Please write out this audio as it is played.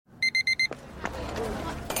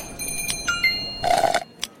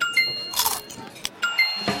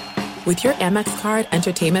With your Amex card,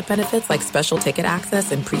 entertainment benefits like special ticket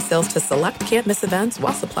access and pre-sales to select can't-miss events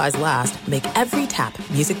while supplies last make every tap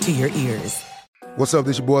music to your ears. What's up,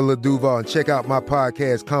 this your boy Lil Duval, and check out my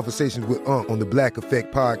podcast, Conversations with Unc, on the Black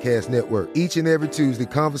Effect Podcast Network. Each and every Tuesday,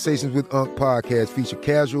 Conversations with Unc podcast feature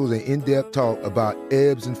casual and in-depth talk about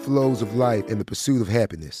ebbs and flows of life and the pursuit of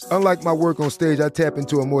happiness. Unlike my work on stage, I tap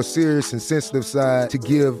into a more serious and sensitive side to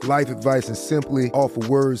give life advice and simply offer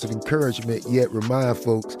words of encouragement, yet remind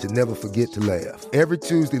folks to never forget to laugh. Every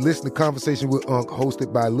Tuesday, listen to Conversations with Unc,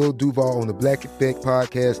 hosted by Lil Duval on the Black Effect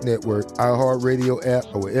Podcast Network, iHeartRadio app,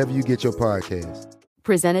 or wherever you get your podcasts.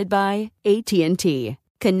 Presented by AT&T.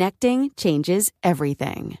 Connecting changes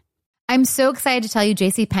everything. I'm so excited to tell you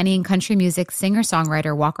JCPenney and country music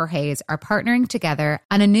singer-songwriter Walker Hayes are partnering together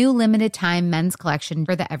on a new limited-time men's collection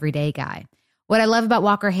for the everyday guy. What I love about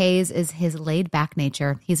Walker Hayes is his laid-back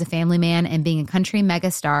nature. He's a family man, and being a country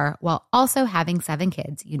megastar while also having 7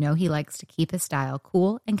 kids, you know he likes to keep his style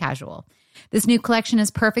cool and casual. This new collection is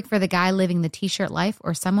perfect for the guy living the t-shirt life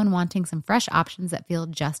or someone wanting some fresh options that feel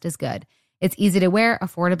just as good. It's easy to wear,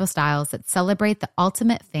 affordable styles that celebrate the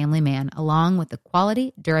ultimate family man, along with the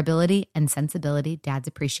quality, durability, and sensibility dads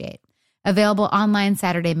appreciate. Available online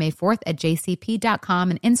Saturday, May 4th at jcp.com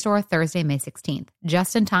and in-store Thursday, May 16th.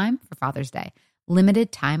 Just in time for Father's Day.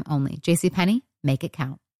 Limited time only. JCPenney, make it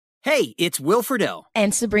count. Hey, it's Will Friedle.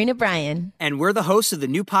 And Sabrina Bryan. And we're the hosts of the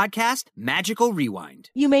new podcast, Magical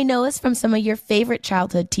Rewind. You may know us from some of your favorite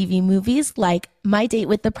childhood TV movies like My Date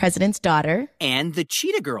with the President's Daughter. And the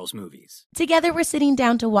Cheetah Girls movies. Together, we're sitting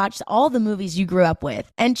down to watch all the movies you grew up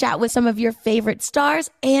with and chat with some of your favorite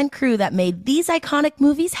stars and crew that made these iconic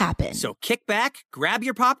movies happen. So kick back, grab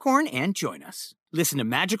your popcorn, and join us. Listen to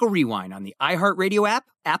Magical Rewind on the iHeartRadio app,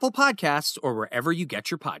 Apple Podcasts, or wherever you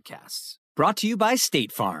get your podcasts. Brought to you by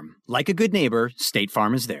State Farm. Like a good neighbor, State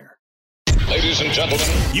Farm is there. Ladies and gentlemen.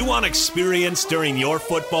 You want experience during your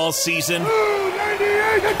football season?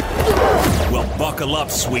 Well, buckle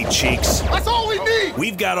up, sweet cheeks. That's all we need.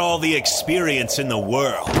 We've got all the experience in the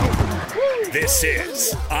world. This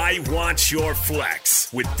is I Want Your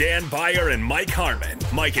Flex with Dan Beyer and Mike Harmon.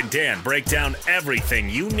 Mike and Dan break down everything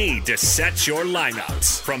you need to set your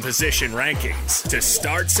lineups. From position rankings to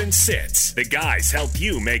starts and sits, the guys help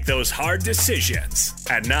you make those hard decisions.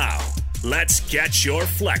 And now, let's get your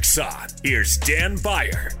flex on. Here's Dan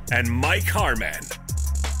Beyer and Mike Harmon.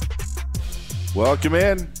 Welcome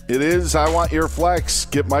in. It is I Want Your Flex.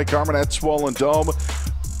 Get Mike Harmon at Swollen Dome.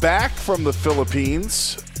 Back from the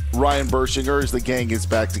Philippines, Ryan Bershinger, as the gang is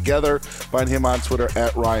back together. Find him on Twitter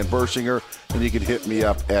at Ryan Bershinger, and you can hit me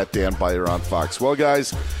up at Dan Beyer on Fox. Well,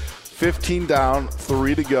 guys, 15 down,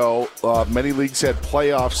 3 to go. Many leagues had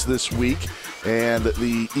playoffs this week, and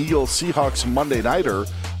the Eagles-Seahawks Monday Nighter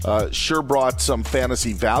sure brought some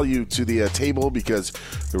fantasy value to the table because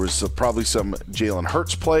there was probably some Jalen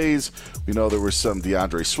Hurts plays. We know there were some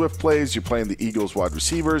DeAndre Swift plays. You're playing the Eagles wide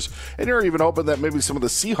receivers, and you're even hoping that maybe some of the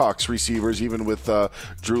Seahawks receivers, even with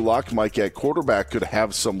Drew Luck, Mike at quarterback, could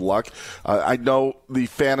have some luck. I know the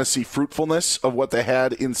fantasy fruitfulness of what they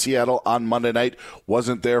had in Seattle on Monday night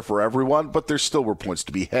wasn't there for everyone, but there still were points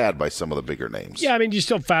to be had by some of the bigger names. Yeah, I mean, you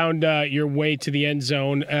still found your way to the end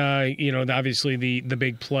zone. Obviously the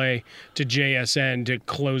big play to JSN to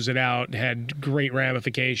close it out had great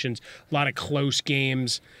ramifications. A lot of close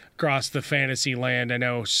games across the fantasy land. I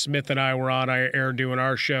know Smith and I were on our air doing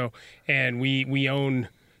our show, and we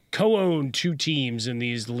co-own 2 teams in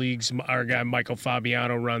these leagues our guy Michael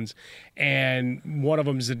Fabiano runs, and one of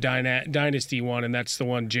them is the dynasty one, and that's the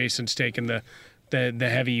one Jason's taking the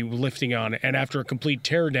heavy lifting on. And after a complete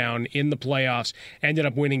teardown in the playoffs, ended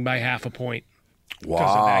up winning by half a point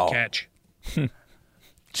because of that catch.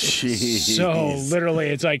 Jeez. So literally,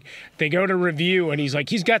 it's like they go to review, and he's like,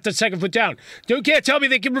 "He's got the second foot down. You can't tell me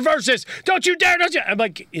they can reverse this. Don't you dare! Don't you?" I'm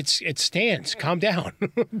like, "It stands. Calm down."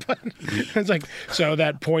 But it's like, so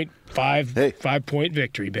that 5-point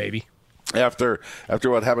victory, baby. After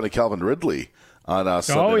what happened to Calvin Ridley on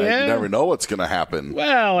Sunday night, you never know what's going to happen.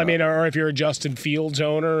 Well, I mean, or if you're a Justin Fields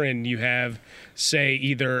owner and you have, say,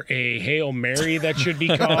 either a Hail Mary that should be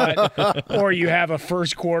caught, or you have a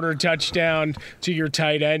first quarter touchdown to your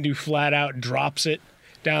tight end who flat out drops it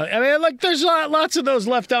down. I mean, like, there's lots of those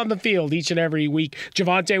left on the field each and every week.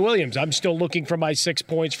 Javonte Williams, I'm still looking for my 6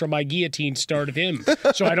 points from my guillotine start of him,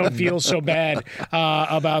 so I don't feel so bad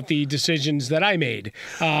about the decisions that I made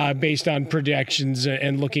based on projections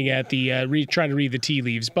and looking at the trying to read the tea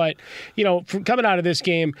leaves. But, from coming out of this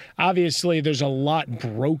game, obviously there's a lot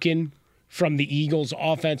broken from the Eagles'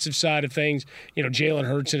 offensive side of things. Jalen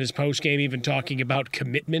Hurts in his postgame even talking about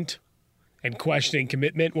commitment and questioning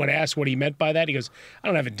commitment. When asked what he meant by that, he goes, "I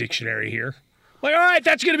don't have a dictionary here." Like, all right,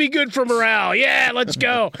 that's going to be good for morale. Yeah, let's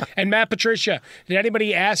go. And Matt Patricia, did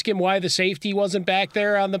anybody ask him why the safety wasn't back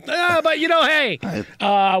there on the but hey,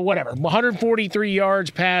 whatever. 143 yards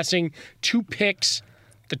passing, 2 picks,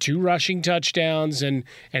 the 2 rushing touchdowns, and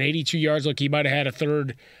 82 yards. Look, he might have had a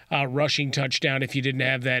third rushing touchdown if you didn't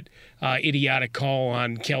have that idiotic call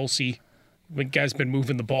on Kelsey. The guy's been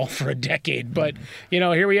moving the ball for a decade. But,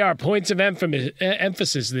 here we are. Points of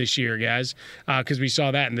emphasis this year, guys, because we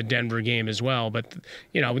saw that in the Denver game as well. But,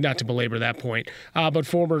 not to belabor that point. But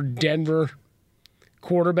former Denver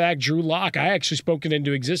quarterback Drew Lock, I actually spoke it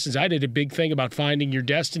into existence. I did a big thing about finding your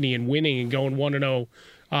destiny and winning and going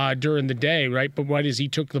 1-0 during the day, right? But what is he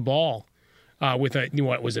took the ball with a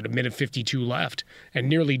minute 52 left and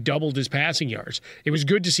nearly doubled his passing yards. It was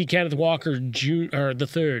good to see Kenneth Walker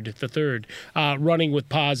the third running with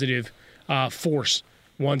positive force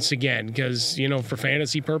once again because, for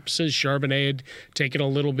fantasy purposes, Charbonnet had taken a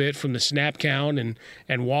little bit from the snap count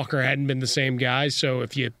and Walker hadn't been the same guy. So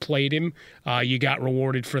if you played him, you got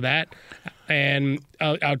rewarded for that. And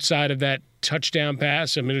outside of that touchdown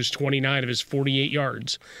pass, it was 29 of his 48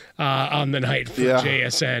 yards on the night for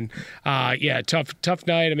JSN. Tough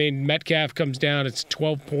night. Metcalf comes down. It's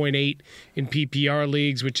 12.8 in PPR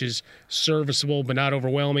leagues, which is serviceable but not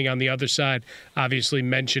overwhelming. On the other side, obviously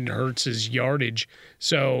mentioned Hurts's yardage.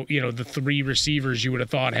 So, the 3 receivers you would have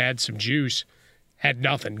thought had some juice had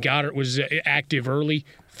nothing. Goddard was active early,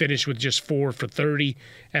 finished with just 4 for 30,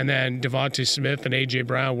 and then Devontae Smith and A.J.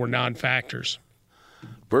 Brown were non-factors.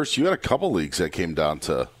 Burst, you had a couple leagues that came down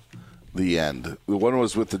to the end. One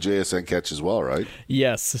was with the JSN catch as well, right?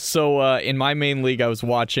 Yes. So in my main league, I was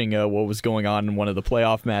watching what was going on in one of the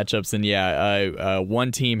playoff matchups, and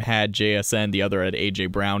one team had JSN, the other had A.J.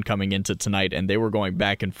 Brown coming into tonight, and they were going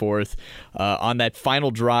back and forth. On that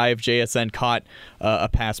final drive, JSN caught a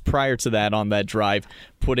pass prior to that on that drive,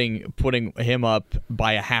 putting him up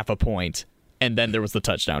by a half a point. And then there was the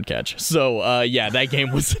touchdown catch. So, that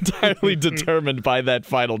game was entirely determined by that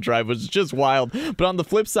final drive. It was just wild. But on the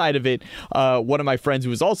flip side of it, one of my friends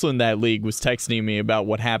who was also in that league was texting me about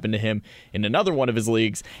what happened to him in another one of his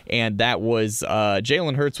leagues. And that was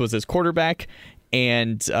Jalen Hurts was his quarterback.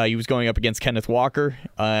 And he was going up against Kenneth Walker.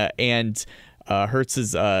 And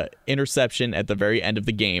Hurts' interception at the very end of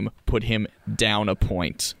the game put him down a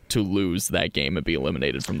point to lose that game and be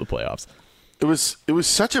eliminated from the playoffs. It was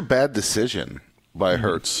such a bad decision by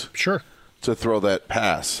Hurts. Sure. To throw that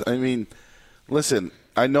pass. Listen,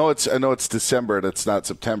 I know it's December and it's not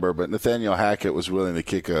September, but Nathaniel Hackett was willing to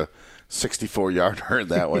kick a 64-yarder in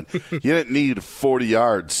that one. You didn't need 40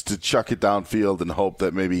 yards to chuck it downfield and hope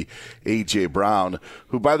that maybe A.J. Brown,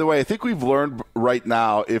 who, by the way, I think we've learned right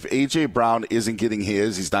now, if A.J. Brown isn't getting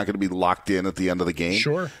he's not going to be locked in at the end of the game.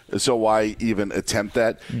 Sure. So why even attempt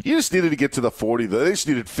that? You just needed to get to the 40. They just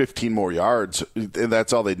needed 15 more yards, and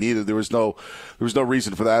that's all they needed. There was no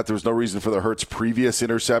reason for that. There was no reason for the Hurts previous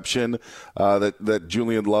interception that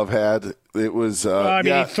Julian Love had. It was.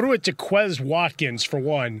 He threw it to Quez Watkins for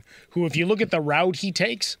one, who, if you look at the route he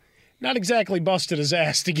takes, not exactly busted his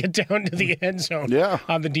ass to get down to the end zone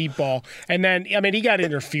on the deep ball. And then, he got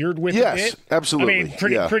interfered with a bit. Yes, absolutely.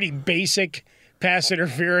 Pretty basic pass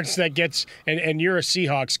interference that gets, and you're a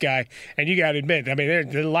Seahawks guy, and you got to admit,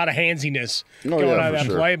 there's a lot of handsiness going on that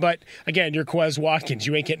play. But, again, you're Quez Watkins.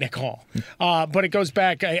 You ain't getting a call. But it goes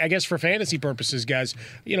back, I guess, for fantasy purposes, guys,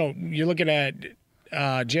 you're looking at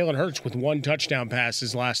Jalen Hurts with 1 touchdown pass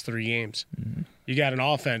his last 3 games. Mm-hmm. You got an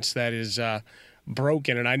offense that is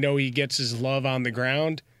broken, and I know he gets his love on the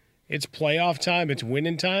ground. It's playoff time. It's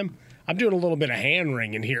winning time. I'm doing a little bit of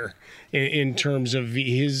hand-wringing here in terms of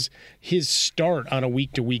his start on a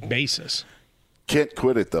week-to-week basis. Can't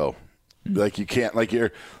quit it, though. You can't. I've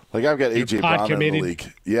got A.J. Brown in the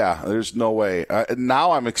league. Yeah, there's no way.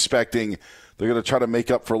 Now I'm expecting they're going to try to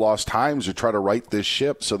make up for lost times or try to right this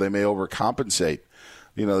ship so they may overcompensate.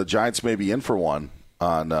 The Giants may be in for one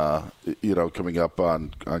on, coming up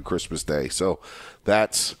on Christmas Day. So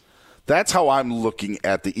that's how I'm looking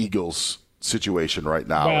at the Eagles situation right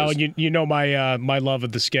now. Well, my love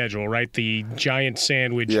of the schedule, right? The giant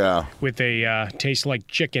sandwich with a taste like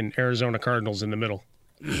chicken Arizona Cardinals in the middle.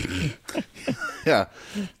 Yeah,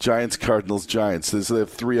 Giants, Cardinals, Giants. They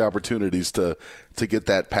have 3 opportunities to get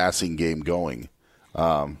that passing game going.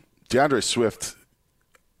 DeAndre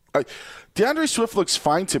Swift looks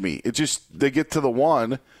fine to me. It just they get to the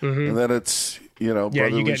 1, and then it's you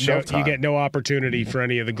get no opportunity for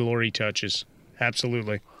any of the glory touches.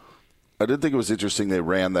 Absolutely. I did think it was interesting they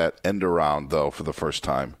ran that end around though for the first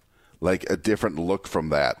time, like a different look from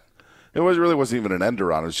that. It really wasn't even an end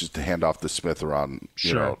around. It was just a handoff to Smith around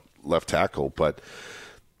left tackle. But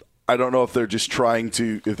I don't know if they're just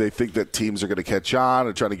if they think that teams are going to catch on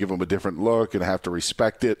and trying to give them a different look and have to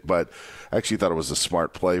respect it. But I actually thought it was a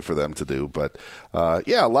smart play for them to do. But a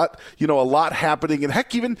lot happening. And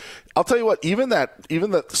heck, I'll tell you what, even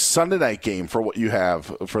the Sunday night game for what you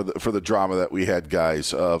have for the drama that we had,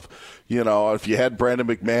 guys, of, if you had Brandon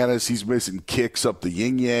McManus, he's missing kicks up the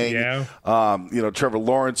yin yang. Yeah. Trevor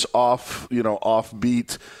Lawrence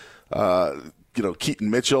offbeat. Keaton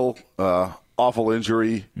Mitchell, awful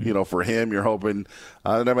injury, for him. You're hoping,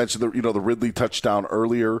 and I mentioned the Ridley touchdown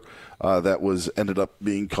earlier that ended up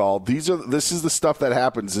being called. This is the stuff that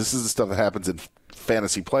happens. This is the stuff that happens in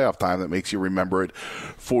fantasy playoff time that makes you remember it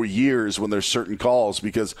for years when there's certain calls,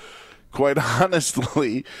 because quite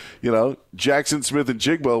honestly, Jackson Smith and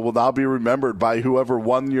Jigba will now be remembered by whoever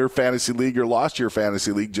won your fantasy league or lost your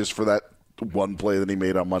fantasy league just for that one play that he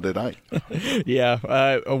made on Monday night. Yeah,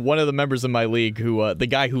 one of the members of my league, the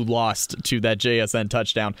guy who lost to that JSN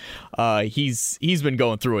touchdown, he's been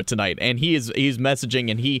going through it tonight, and he's messaging,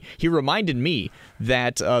 and he reminded me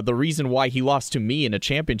that the reason why he lost to me in a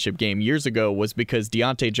championship game years ago was because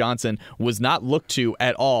Deontay Johnson was not looked to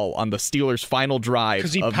at all on the Steelers' final drive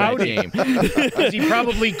of that game. Because he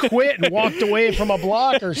probably quit and walked away from a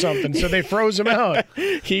block or something, so they froze him out.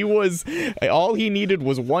 All he needed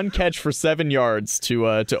was one catch for 7 yards to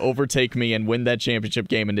overtake me and win that championship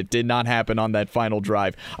game, and it did not happen on that final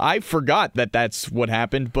drive. I forgot that that's what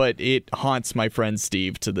happened, but it haunts my friend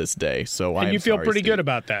Steve to this day. And you feel pretty good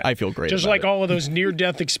about that. I feel great. Just about like it. all of those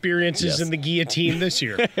near-death experiences in the guillotine this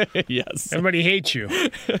year. Yes, everybody hates you.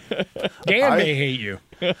 Dan may hate you.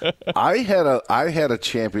 I had a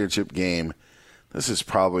championship game. This is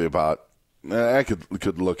probably about. I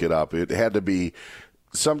could look it up. It had to be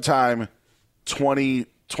sometime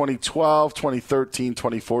 2012, 2013,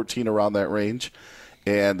 2014, around that range.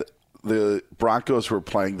 And the Broncos were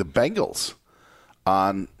playing the Bengals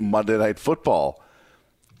on Monday Night Football.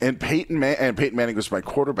 And Peyton Manning was my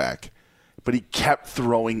quarterback, but he kept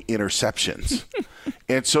throwing interceptions.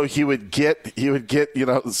 And so he would get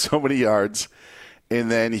so many yards, and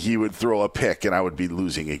then he would throw a pick and I would be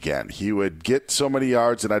losing again. He would get so many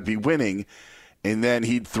yards and I'd be winning, and then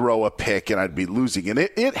he'd throw a pick and I'd be losing. And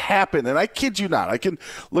it happened, and I kid you not. I can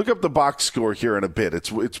look up the box score here in a bit.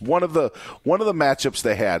 It's one of the matchups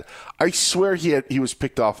they had. I swear he was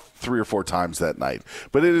picked off 3 or 4 times that night.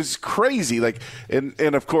 But it is crazy. And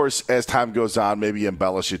of course, as time goes on, maybe you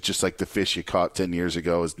embellish it, just like the fish you caught 10 years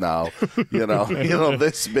ago is now,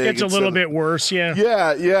 this big. It's a little bit worse, yeah.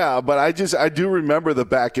 Yeah. But I do remember the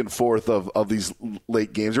back and forth of these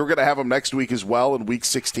late games. We're going to have them next week as well, in week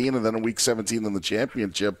 16, and then in week 17 in the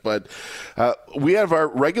championship. But we have our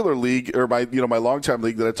regular league, or my longtime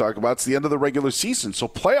league that I talk about. It's the end of the regular season, so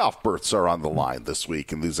playoff berths are on the line this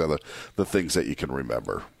week, and these are the things that you can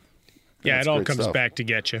remember. Yeah, That's it all great comes stuff. back to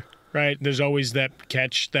get you, right? There's always that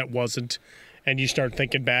catch that wasn't, and you start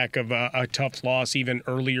thinking back of a tough loss even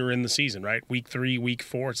earlier in the season, right? Week 3, week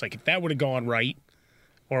 4, it's like if that would have gone right,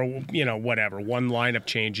 or whatever, one lineup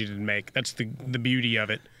change you didn't make. That's the beauty of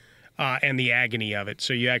it, and the agony of it.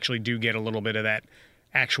 So you actually do get a little bit of that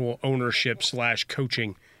actual ownership /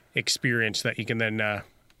 coaching experience that you can then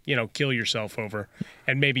kill yourself over,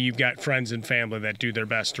 and maybe you've got friends and family that do their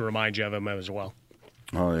best to remind you of them as well.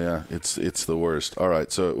 Oh, yeah. It's the worst. All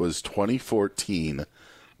right, so it was 2014.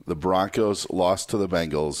 The Broncos lost to the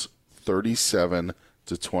Bengals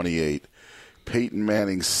 37-28. Peyton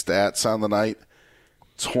Manning's stats on the night,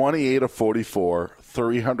 28 of 44,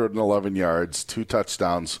 311 yards, 2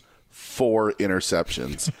 touchdowns, 4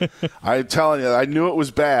 interceptions. I'm telling you, I knew it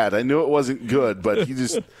was bad. I knew it wasn't good, but he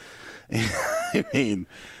just – I mean,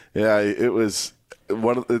 yeah, it was –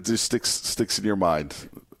 it just sticks in your mind.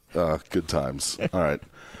 Good times. All right.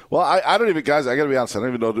 Well, I don't even, guys, I got to be honest, I don't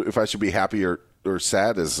even know if I should be happy or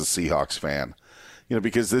sad as a Seahawks fan,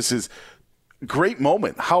 because this is a great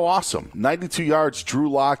moment. How awesome. 92 yards, Drew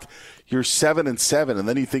Lock, you're 7-7, and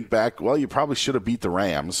then you think back, well, you probably should have beat the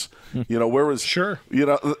Rams. Where was, sure,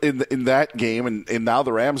 in that game, and now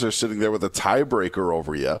the Rams are sitting there with a tiebreaker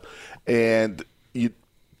over you, and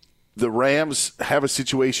the Rams have a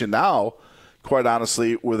situation now, quite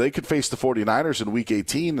honestly, where they could face the 49ers in Week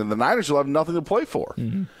 18, and the Niners will have nothing to play for.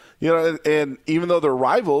 Mm-hmm. And even though they're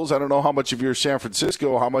rivals, I don't know how much, if you're San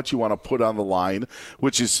Francisco, how much you want to put on the line,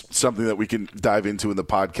 which is something that we can dive into in the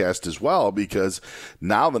podcast as well, because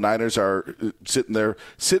now the Niners are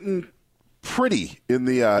sitting pretty in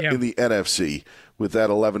the NFC with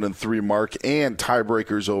that 11-3 mark and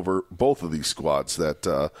tiebreakers over both of these squads,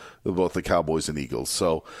 both the Cowboys and Eagles.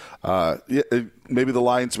 So maybe the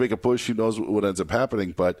Lions make a push. Who knows what ends up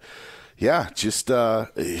happening? But yeah, just as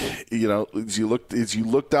you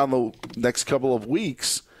look down the next couple of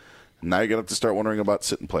weeks, Now you're going to have to start wondering about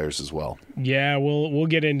sitting players as well. Yeah, we'll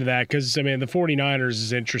get into that because, I mean, the 49ers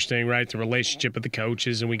is interesting, right? The relationship with the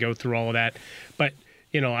coaches, and we go through all of that. But,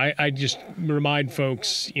 I just remind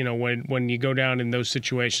folks, when you go down in those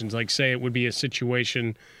situations, like say it would be a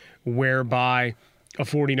situation whereby a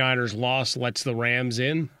 49ers loss lets the Rams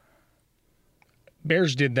in.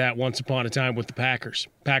 Bears did that once upon a time with the Packers.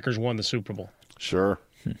 Packers won the Super Bowl. Sure.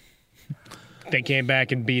 They came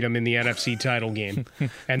back and beat them in the NFC title game.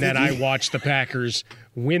 And then I watched the Packers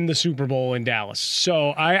win the Super Bowl in Dallas.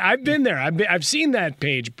 So I've been there. I've seen that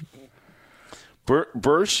page.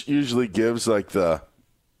 Bursch usually gives like the,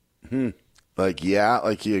 like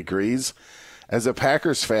he agrees. As a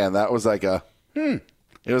Packers fan, that was like a,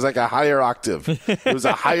 It was like a higher octave. It was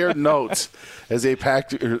a higher note as a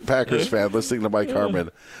Packers fan listening to Mike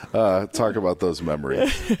Harmon talk about those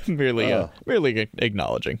memories. merely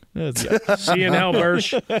acknowledging. See you now,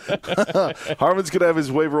 Bursch. Harmon's going to have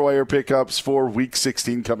his waiver wire pickups for Week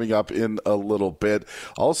 16 coming up in a little bit.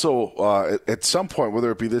 Also, at some point,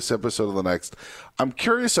 whether it be this episode or the next, I'm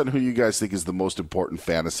curious on who you guys think is the most important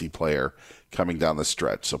fantasy player coming down the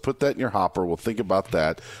stretch. So put that in your hopper. We'll think about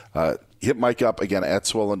that. Hit Mike up again at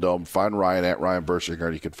Swollen Dome. Find Ryan at Ryan Bershinger,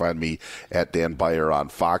 and you can find me at Dan Beyer on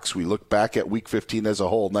Fox. We look back at Week 15 as a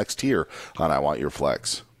whole next year on I Want Your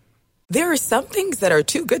Flex. There are some things that are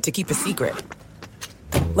too good to keep a secret.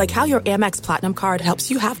 Like how your Amex Platinum card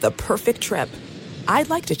helps you have the perfect trip.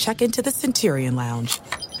 I'd like to check into the Centurion Lounge.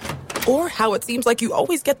 Or how it seems like you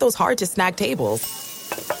always get those hard-to-snag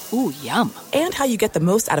tables. Ooh, yum. And how you get the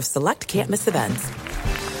most out of select can't-miss events.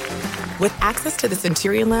 With access to the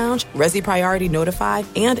Centurion Lounge, Resi Priority Notified,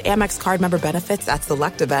 and Amex card member benefits at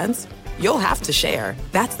select events, you'll have to share.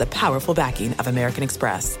 That's the powerful backing of American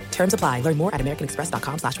Express. Terms apply. Learn more at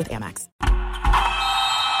americanexpress.com/withAmex.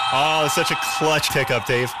 Oh, such a clutch pickup,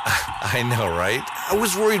 Dave. I know, right? I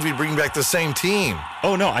was worried we'd bring back the same team.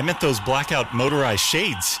 Oh, no, I meant those blackout motorized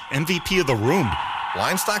shades. MVP of the room.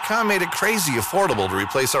 Blinds.com made it crazy affordable to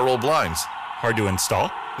replace our old blinds. Hard to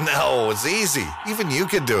install? No, it's easy. Even you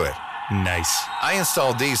could do it. Nice. I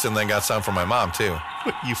installed these and then got some for my mom, too.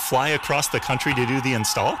 What, you fly across the country to do the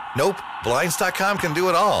install? Nope. Blinds.com can do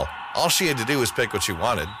it all. All she had to do was pick what she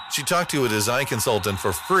wanted. She talked to a design consultant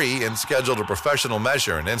for free and scheduled a professional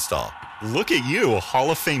measure and install. Look at you, a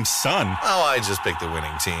Hall of Fame son. Oh, I just picked the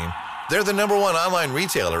winning team. They're the #1 online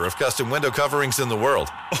retailer of custom window coverings in the world.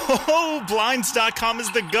 Oh, Blinds.com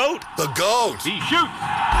is the GOAT. The GOAT. He shoots.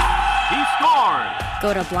 He scores.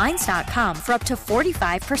 Go to Blinds.com for up to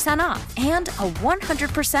 45% off and a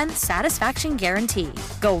 100% satisfaction guarantee.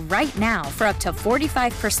 Go right now for up to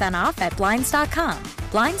 45% off at Blinds.com.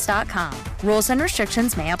 Blinds.com. Rules and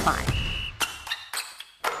restrictions may apply.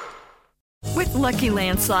 With Lucky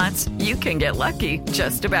Land Slots, you can get lucky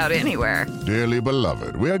just about anywhere. Dearly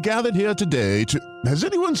beloved, we are gathered here today to... Has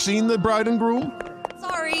anyone seen the bride and groom?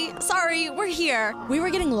 Sorry, we're here. We were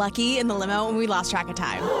getting lucky in the limo and we lost track of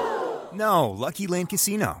time. No, Lucky Land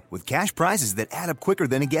Casino, with cash prizes that add up quicker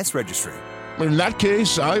than a guest registry. In that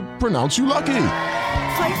case, I pronounce you lucky.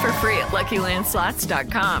 Play for free at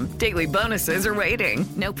LuckyLandSlots.com. Daily bonuses are waiting.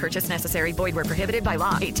 No purchase necessary. Void where prohibited by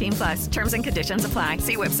law. 18+. Terms and conditions apply.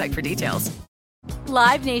 See website for details.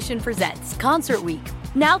 Live Nation presents Concert Week.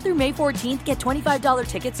 Now through May 14th, get $25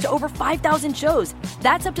 tickets to over 5,000 shows.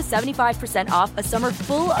 That's up to 75% off a summer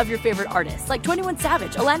full of your favorite artists like 21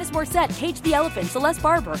 Savage, Alanis Morissette, Cage the Elephant, Celeste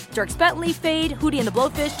Barber, Dierks Bentley, Fade, Hootie and the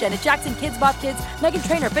Blowfish, Janet Jackson, Kids Bop Kids, Meghan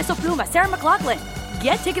Trainor, Peso Pluma, Sarah McLachlan.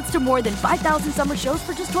 Get tickets to more than 5,000 summer shows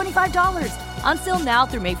for just $25. Until now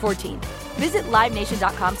through May 14th. Visit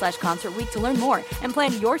LiveNation.com/Concert Week to learn more and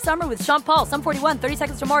plan your summer with Sean Paul, Sum 41, 30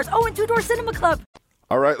 Seconds to Mars, and Two Door Cinema Club.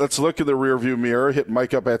 All right, let's look in the rearview mirror. Hit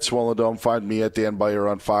Mike up at Swollen Dome. Find me at Dan Beyer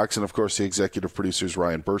on Fox. And, of course, the executive producer is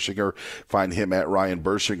Ryan Bershinger. Find him at Ryan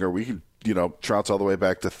Bershinger. We can, trounce all the way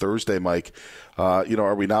back to Thursday, Mike. Are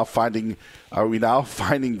we now finding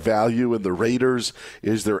value in the Raiders?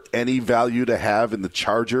 Is there any value to have in the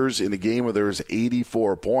Chargers in a game where there's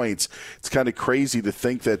 84 points? It's kind of crazy to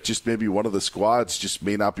think that just maybe one of the squads just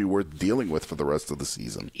may not be worth dealing with for the rest of the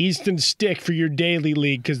season. Easton stick for your daily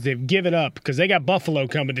league because they've given up because they got Buffalo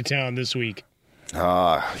coming to town this week.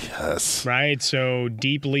 Ah, yes. Right, so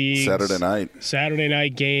deep leagues. Saturday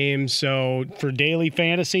night games. So for daily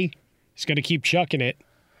fantasy, he's going to keep chucking it.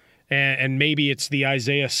 And maybe it's the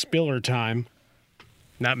Isaiah Spiller time.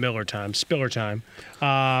 Not Miller time, Spiller time.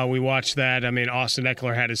 We watched that. I mean, Austin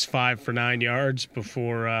Eckler had his 5 for 9 yards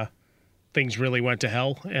before things really went to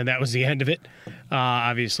hell, and that was the end of it.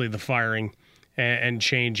 Obviously, the firing and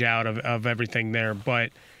change out of everything there.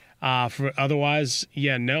 But for otherwise,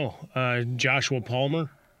 no. Joshua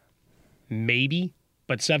Palmer, maybe.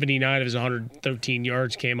 but 79 of his 113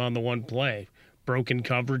 yards came on the one play. Broken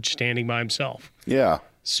coverage, standing by himself. Yeah.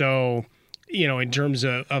 So, in terms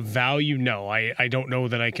of value, no. I don't know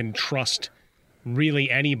that I can trust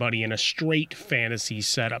really anybody in a straight fantasy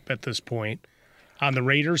setup at this point. On the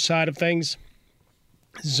Raiders side of things,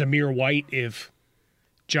 Zamir White, if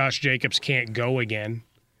Josh Jacobs can't go again,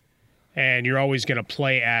 and you're always going to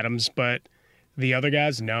play Adams, but the other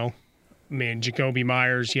guys, no. I mean, Jacoby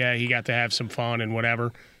Myers, yeah, he got to have some fun and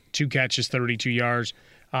whatever. 2 catches, 32 yards.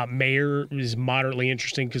 Mayer is moderately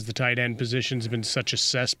interesting because the tight end position's been such a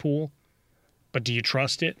cesspool. But do you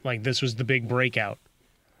trust it? Like, this was the big breakout.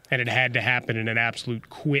 And it had to happen in an absolute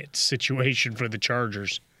quit situation for the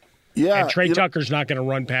Chargers. Yeah. And Trey Tucker's not going to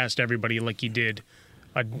run past everybody like he did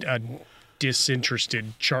a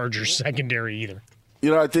disinterested Chargers secondary either.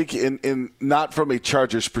 I think in not from a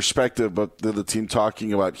Chargers perspective, but the team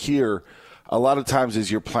talking about here, a lot of times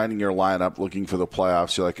as you're planning your lineup, looking for the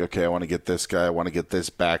playoffs, you're like, okay, I want to get this guy, I want to get this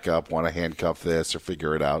backup, want to handcuff this or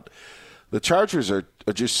figure it out. The Chargers are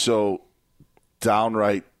just so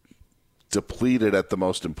downright depleted at the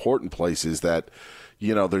most important places that,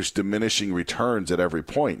 there's diminishing returns at every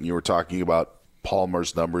point. And you were talking about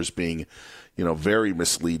Palmer's numbers being, very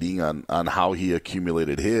misleading on how he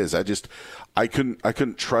accumulated his. I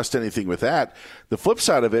couldn't trust anything with that. The flip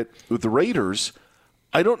side of it, with the Raiders,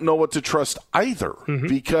 I don't know what to trust either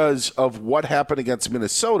because of what happened against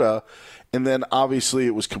Minnesota. And then obviously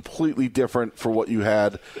it was completely different for what you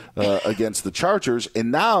had against the Chargers.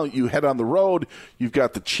 And now you head on the road. You've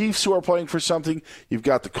got the Chiefs who are playing for something. You've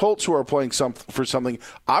got the Colts who are playing for something.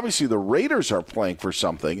 Obviously the Raiders are playing for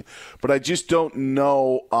something. But I just don't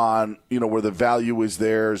know on, where the value is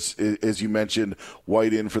there. As you mentioned,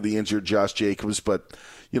 White in for the injured Josh Jacobs. But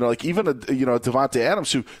even a Devontae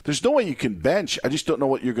Adams, who there's no way you can bench. I just don't know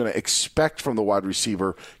what you're going to expect from the wide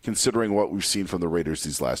receiver, considering what we've seen from the Raiders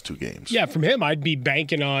these last 2 games. Yeah, from him, I'd be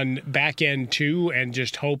banking on back end too, and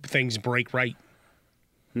just hope things break right.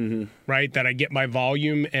 Right, that I get my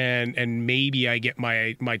volume and maybe I get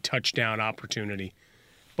my touchdown opportunity.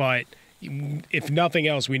 But if nothing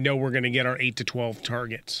else, we know we're going to get our 8 to 12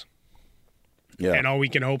 targets. Yeah, and all we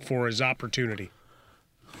can hope for is opportunity.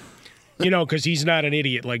 Because he's not an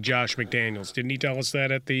idiot like Josh McDaniels. Didn't he tell us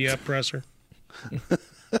that at the presser?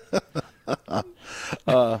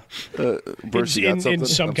 In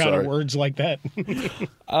some kind of words like that.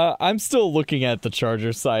 I'm still looking at the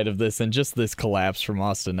Chargers side of this and just this collapse from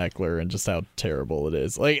Austin Eckler and just how terrible it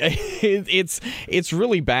is. Like, it's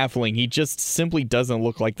really baffling. He just simply doesn't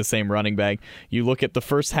look like the same running back. You look at the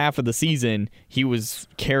first half of the season, he was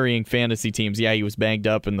carrying fantasy teams. Yeah, he was banged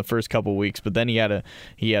up in the first couple weeks, but then he had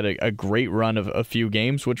a great run of a few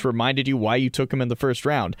games, which reminded you why you took him in the first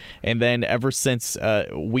round. And then ever since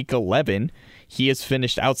week 11, he has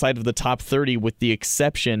finished outside of the top 30 with the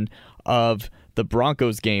exception of the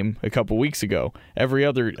Broncos game a couple weeks ago. Every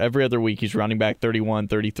other week he's running back 31,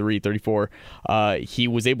 33, 34. He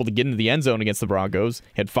was able to get into the end zone against the Broncos,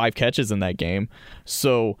 had 5 catches in that game.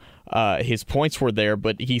 So his points were there,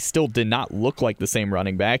 but he still did not look like the same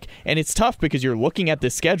running back. And it's tough because you're looking at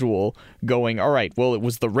this schedule going, all right, well, it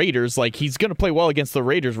was the Raiders. Like, he's going to play well against the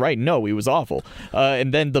Raiders, right? No, he was awful.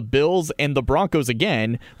 And then the Bills and the Broncos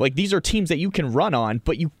again. Like, these are teams that you can run on,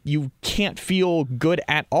 but you can't feel good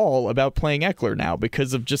at all about playing Eckler now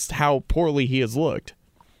because of just how poorly he has looked.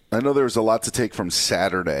 I know there was a lot to take from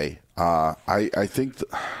Saturday. I think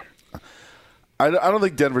I don't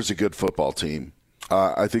think Denver's a good football team.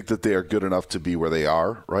 I think that they are good enough to be where they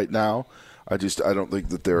are right now. I don't think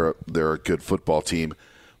that they're a good football team.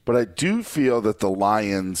 But I do feel that the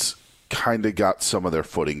Lions kind of got some of their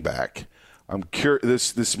footing back. I'm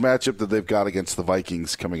curious. This matchup that they've got against the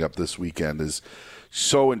Vikings coming up this weekend is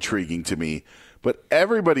so intriguing to me. But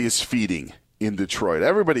everybody is feeding in Detroit.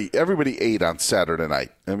 Everybody ate on Saturday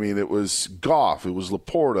night. I mean, it was Goff, it was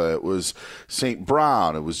Laporta, it was St.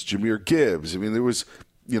 Brown, it was Jahmyr Gibbs. I mean, there was,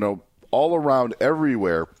 all around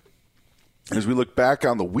everywhere. As we look back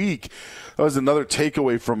on the week, that was another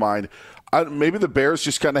takeaway from mine. Maybe the Bears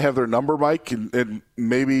just kind of have their number, Mike, and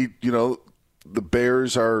maybe, the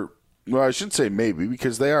Bears are, well, I shouldn't say maybe,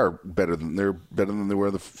 because they are better than they were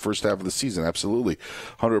in the first half of the season, absolutely,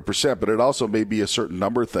 100%. But it also may be a certain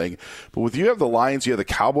number thing. But with you have the Lions, you have the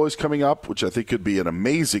Cowboys coming up, which I think could be an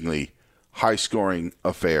amazingly high-scoring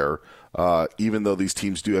affair. even though these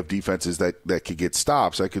teams do have defenses that could get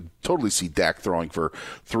stops, I could totally see Dak throwing for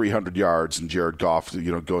 300 yards and Jared Goff,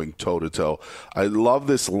 going toe-to-toe. I love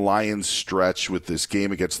this Lions stretch with this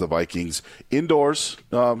game against the Vikings indoors,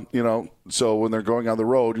 so when they're going on the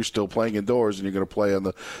road, you're still playing indoors, and you're going to play on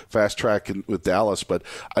the fast track with Dallas. But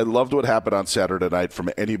I loved what happened on Saturday night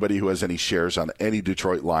from anybody who has any shares on any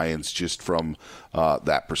Detroit Lions, just from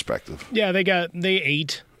that perspective. Yeah, they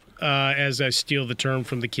ate, as I steal the term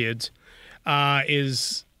from the kids,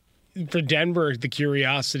 is for Denver the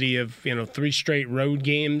curiosity of 3 straight road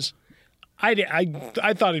games. I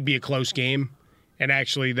thought it'd be a close game, and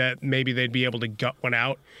actually that maybe they'd be able to gut one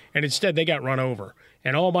out, and instead they got run over.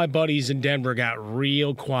 And all my buddies in Denver got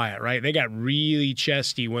real quiet, right? They got really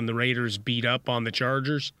chesty when the Raiders beat up on the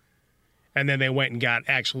Chargers. And then they went and got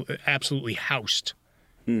absolutely housed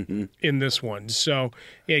in this one. So,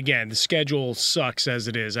 again, the schedule sucks as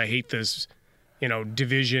it is. I hate this,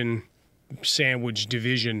 sandwich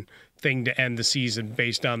division thing to end the season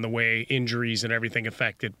based on the way injuries and everything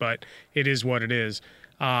affected. But it is what it is.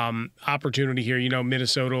 Opportunity here,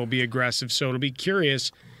 Minnesota will be aggressive, so it'll be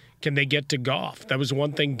curious. Can they get to Goff? That was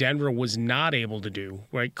one thing Denver was not able to do,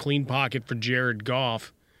 right? Clean pocket for Jared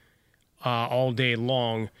Goff all day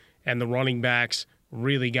long, and the running backs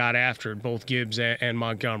really got after it, both Gibbs and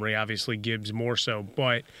Montgomery, obviously Gibbs more so.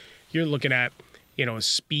 But you're looking at,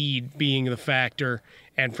 speed being the factor,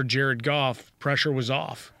 and for Jared Goff, pressure was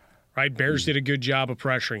off, right? Bears did a good job of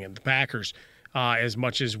pressuring him. The Packers, as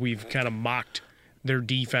much as we've kind of mocked their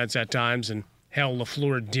defense at times, and hell,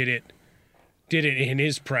 LaFleur did it in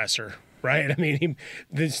his presser, right? I mean,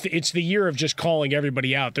 it's the year of just calling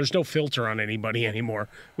everybody out. There's no filter on anybody anymore,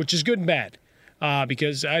 which is good and bad,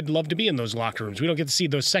 because I'd love to be in those locker rooms. We don't get to see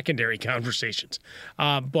those secondary conversations.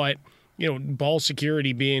 But, ball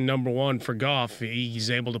security being number one for Goff, he's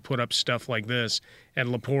able to put up stuff like this. And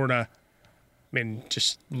Laporta,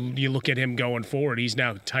 just you look at him going forward, he's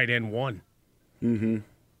now tight end 1. Mm-hmm.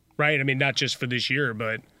 Right? I mean, not just for this year,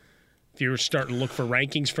 but if you're starting to look for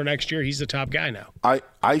rankings for next year, he's the top guy now.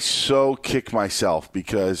 I so kick myself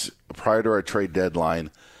because prior to our trade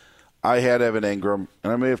deadline, I had Evan Engram,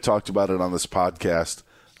 and I may have talked about it on this podcast.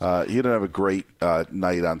 He didn't have a great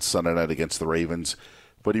night on Sunday night against the Ravens,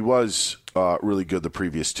 but he was really good the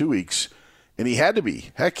previous 2 weeks, and he had to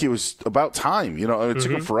be. Heck, it was about time. It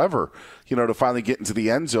took him forever, to finally get into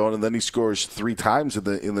the end zone, and then he scores 3 times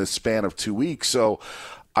in the span of 2 weeks. So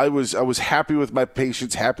I was happy with my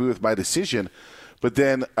patience, happy with my decision, but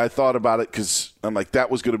then I thought about it because I'm like, that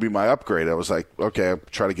was going to be my upgrade. I was like, okay, I'll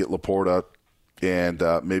try to get Laporta and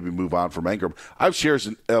maybe move on from Engram. I had shares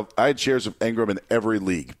of Engram in every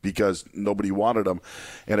league because nobody wanted him,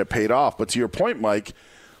 and it paid off. But to your point, Mike,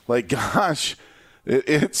 gosh,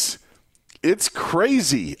 it's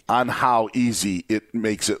crazy on how easy it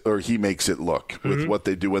makes it, or he makes it look with what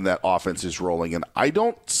they do when that offense is rolling. And I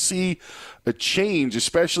don't see a change,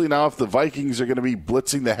 especially now if the Vikings are going to be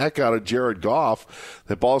blitzing the heck out of Jared Goff.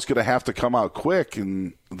 That ball's going to have to come out quick,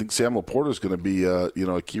 and I think Sam Laporta is going to be a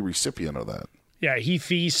key recipient of that. Yeah, he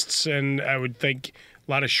feasts, and I would think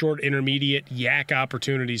a lot of short, intermediate yak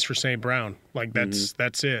opportunities for St. Brown.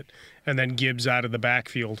 That's it. And then Gibbs out of the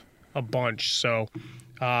backfield a bunch. So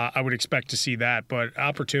I would expect to see that. But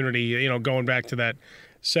opportunity, going back to that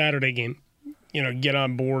Saturday game, get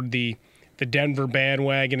on board the Denver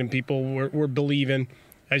bandwagon, and people were believing.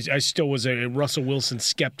 I still was a Russell Wilson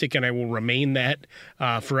skeptic, and I will remain that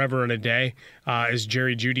forever and a day, as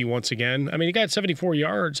Jerry Jeudy once again. I mean, he got 74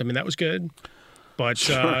 yards. I mean, that was good. But,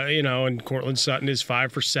 sure. And Cortland Sutton is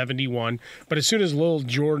 5 for 71. But as soon as little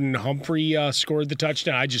Jordan Humphrey scored the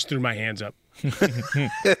touchdown, I just threw my hands up.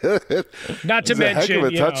 Not to mention, a heck of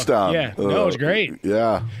a touchdown. It was great.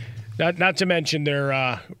 Yeah. Not to mention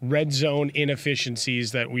their red zone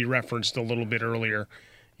inefficiencies that we referenced a little bit earlier.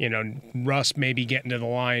 Russ maybe getting to the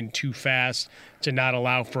line too fast to not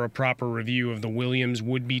allow for a proper review of the Williams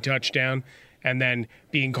would-be touchdown, and then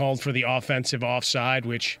being called for the offensive offside,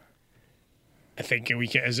 which I think we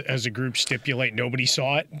can, as a group, stipulate nobody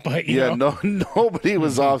saw it. But nobody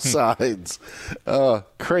was offsides.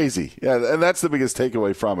 Crazy. Yeah, and that's the biggest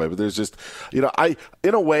takeaway from it. But there's just, in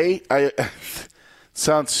a way,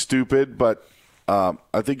 sounds stupid, but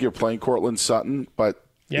I think you're playing Cortland Sutton, but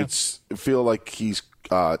I feel like he's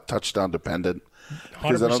touchdown dependent,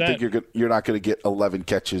 because I don't think you're not going to get 11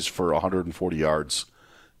 catches for 140 yards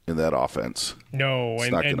in that offense. No,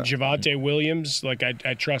 and Javonte Williams,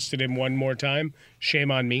 I trusted him one more time. Shame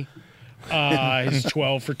on me. He's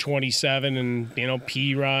 12 for 27, and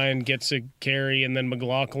P. Ryan gets a carry, and then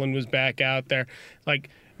McLaughlin was back out there.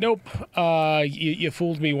 Nope, you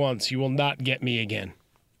fooled me once. You will not get me again.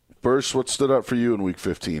 Bursch, what stood out for you in Week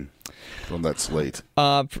 15? from that slate?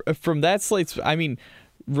 From that slate, I mean,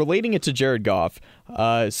 relating it to Jared Goff,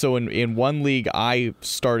 so in one league, I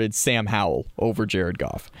started Sam Howell over Jared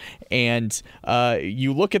Goff. And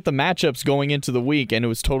you look at the matchups going into the week, and it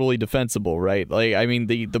was totally defensible, right? Like, I mean,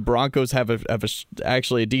 the Broncos have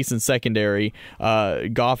actually a decent secondary.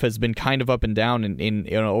 Goff has been kind of up and down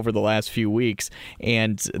in over the last few weeks.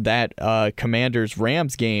 And that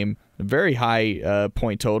Commanders-Rams game, very high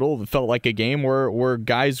point total. It felt like a game where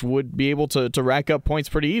guys would be able to rack up points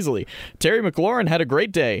pretty easily. Terry McLaurin had a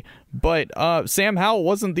great day, but Sam Howell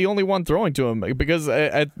wasn't the only one throwing to him, because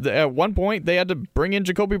at one point they had to bring in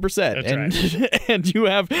Jacoby Brissett. That's right. And you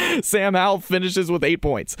have Sam Howell finishes with 8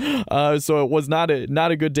 points. So it was not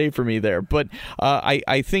a good day for me there. But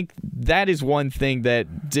I think that is one thing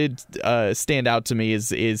that did stand out to me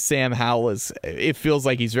is Sam Howell. It feels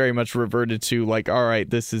like he's very much reverted to, like, all right,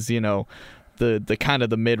 this is, the kind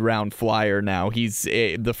of the mid-round flyer now. He's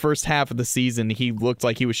the first half of the season, he looked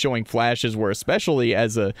like he was showing flashes where, especially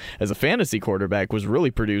as a fantasy quarterback, was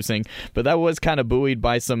really producing, but that was kind of buoyed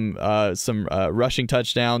by some rushing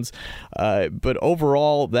touchdowns. But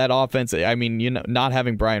overall, that offense, I mean, not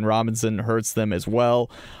having Brian Robinson hurts them as well.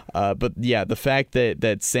 But yeah, the fact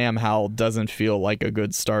that Sam Howell doesn't feel like a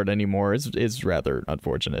good start anymore is rather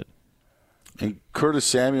unfortunate. And Curtis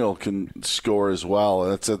Samuel can score as well.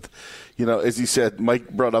 And it's as you said,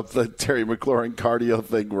 Mike brought up the Terry McLaurin cardio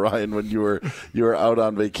thing, Ryan, when you were out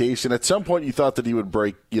on vacation. At some point, you thought that he would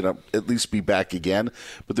break, at least be back again.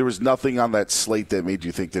 But there was nothing on that slate that made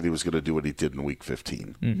you think that he was going to do what he did in Week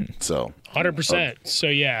 15. Mm-hmm. So 100%. So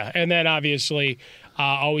yeah, and then obviously,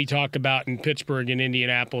 all we talk about in Pittsburgh and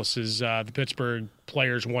Indianapolis is the Pittsburgh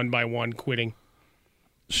players one by one quitting.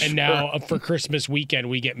 Sure. And now for Christmas weekend,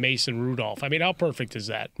 we get Mason Rudolph. I mean, how perfect is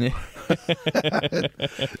that? It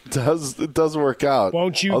does work out.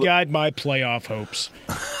 Won't you guide my playoff hopes?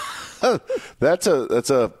 That's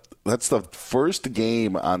the first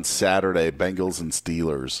game on Saturday, Bengals and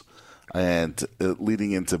Steelers, and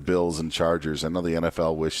leading into Bills and Chargers. I know the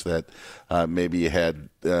NFL wished that maybe you had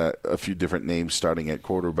a few different names starting at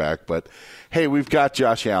quarterback, but hey, we've got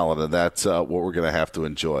Josh Allen, and that's what we're going to have to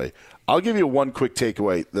enjoy. I'll give you one quick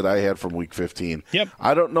takeaway that I had from Week 15. Yep.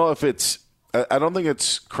 I don't know if I don't think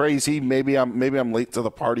it's crazy. Maybe I'm late to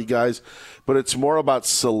the party, guys, but it's more about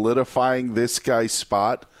solidifying this guy's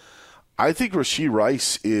spot. I think Rashee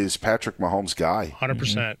Rice is Patrick Mahomes' guy.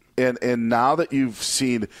 100%. And now that you've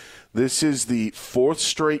seen, this is the fourth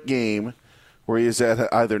straight game where he is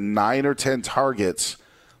at either 9 or 10 targets,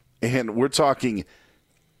 and we're talking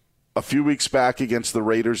a few weeks back against the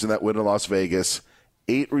Raiders in that win in Las Vegas,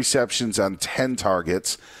 8 receptions on 10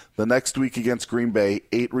 targets. The next week against Green Bay,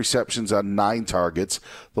 8 receptions on 9 targets.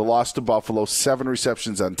 The loss to Buffalo, 7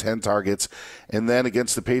 receptions on 10 targets. And then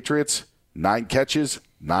against the Patriots, 9 catches,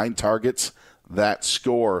 9 targets. That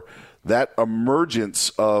score, that emergence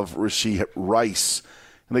of Rashee Rice.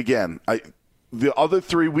 And again, the other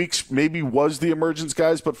 3 weeks maybe was the emergence,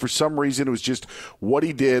 guys, but for some reason it was just what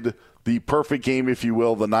he did. The perfect game, if you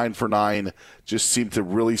will, the 9 for 9, just seemed to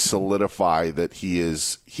really solidify that he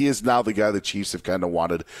is now the guy the Chiefs have kind of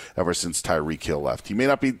wanted ever since Tyreek Hill left. He may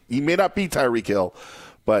not be Tyreek Hill,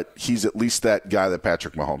 but he's at least that guy that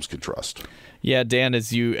Patrick Mahomes can trust. Yeah, Dan,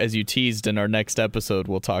 as you teased in our next episode,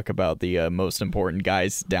 we'll talk about the most important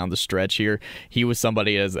guys down the stretch here. He was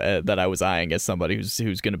somebody that I was eyeing as somebody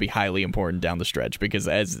who's going to be highly important down the stretch, because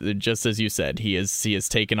just as you said, he has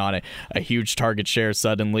taken on a huge target share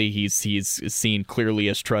suddenly. He's seen clearly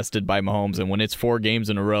as trusted by Mahomes, and when it's 4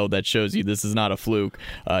 games in a row, that shows you this is not a fluke.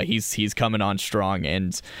 He's coming on strong,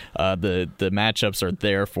 and the matchups are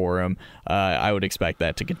there for him. I would expect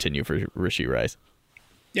that to continue for Rashee Rice.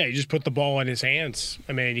 Yeah, you just put the ball in his hands.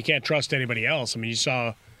 I mean, you can't trust anybody else. I mean, you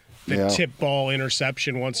saw the tip ball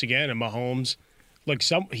interception once again, and Mahomes, look,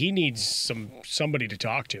 he needs somebody to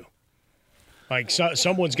talk to. Like,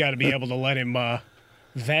 someone's got to be able to let him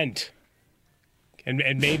vent.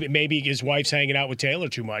 And maybe his wife's hanging out with Taylor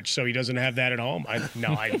too much, so he doesn't have that at home.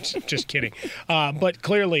 I'm just kidding. But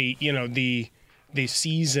clearly, the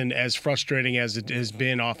season, as frustrating as it has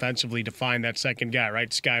been offensively, to find that second guy,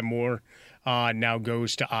 right? Sky Moore now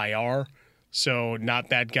goes to IR, so not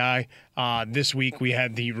that guy. This week we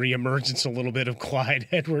had the reemergence a little bit of Clyde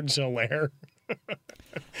Edwards-Helaire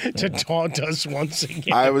to taunt us once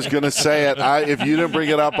again. I was going to say it. If you didn't bring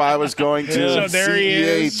it up, I was going to. So there he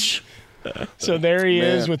is. So there he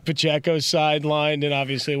is with Pacheco sidelined, and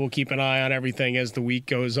obviously we'll keep an eye on everything as the week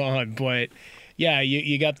goes on. But yeah,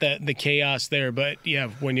 you got the chaos there. But yeah,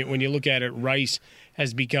 when you look at it, Rice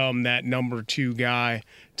has become that number 2 guy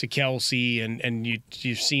to Kelsey, and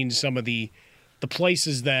you've seen some of the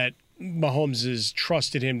places that Mahomes has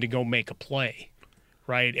trusted him to go make a play,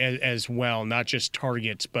 right, as well, not just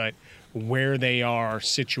targets, but where they are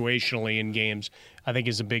situationally in games, I think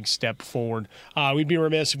is a big step forward. We'd be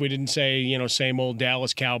remiss if we didn't say, same old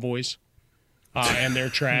Dallas Cowboys and their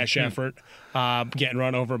trash effort, getting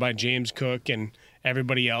run over by James Cook and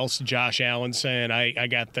everybody else. Josh Allen saying, I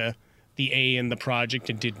got the A in the project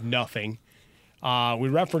and did nothing. We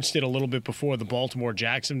referenced it a little bit before the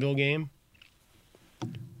Baltimore-Jacksonville game.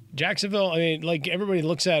 Jacksonville, everybody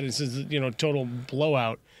looks at it and says, total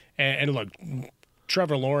blowout. And look,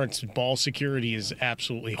 Trevor Lawrence's ball security is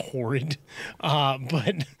absolutely horrid.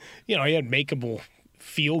 But, he had makeable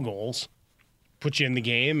field goals, put you in the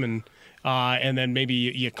game, and then maybe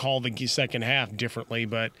you call the second half differently,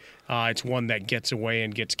 but it's one that gets away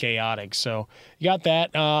and gets chaotic. So you got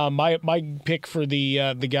that. My pick for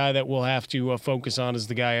the guy that we'll have to focus on is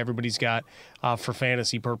the guy everybody's got for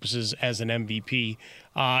fantasy purposes as an MVP.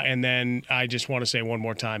 And then I just want to say one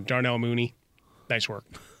more time, Darnell Mooney, nice work.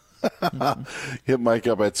 Hit Mike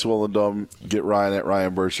up at Swollen Dome. Get Ryan at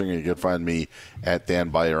Ryan Bershinger. You can find me at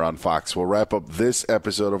Dan Byer on Fox. We'll wrap up this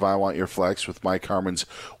episode of I Want Your Flex with Mike Harmon's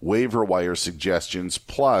waiver wire suggestions.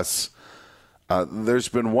 Plus, there's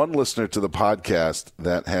been one listener to the podcast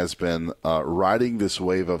that has been riding this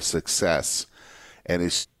wave of success, and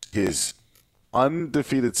his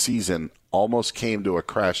undefeated season almost came to a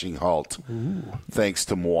crashing halt. Ooh. Thanks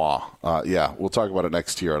to moi. We'll talk about it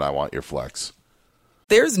next year on I Want Your Flex.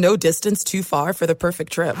 There's no distance too far for the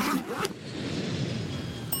perfect trip.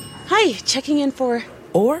 Hi, checking in for...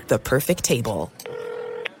 Or the perfect table.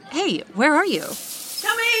 Hey, where are you?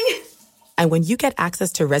 Coming! And when you get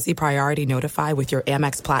access to Resi Priority Notify with your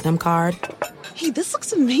Amex Platinum card... Hey, this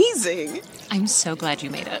looks amazing. I'm so glad you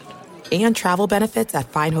made it. And travel benefits at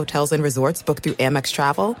fine hotels and resorts booked through Amex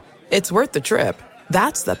Travel, it's worth the trip.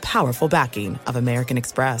 That's the powerful backing of American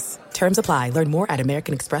Express. Terms apply. Learn more at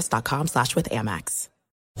americanexpress.com/withAmex.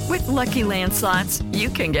 With Lucky Land Slots, you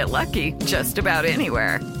can get lucky just about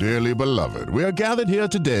anywhere. Dearly beloved, we are gathered here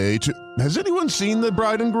today to... Has anyone seen the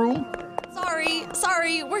bride and groom?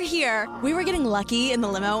 Sorry, we're here. We were getting lucky in the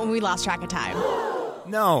limo and we lost track of time.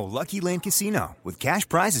 No, Lucky Land Casino, with cash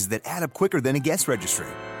prizes that add up quicker than a guest registry.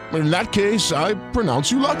 In that case, I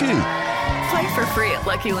pronounce you lucky. Play for free at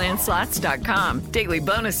LuckyLandSlots.com. Daily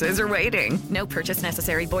bonuses are waiting. No purchase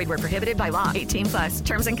necessary. Void where prohibited by law. 18+.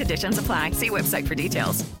 Terms and conditions apply. See website for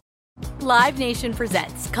details. Live Nation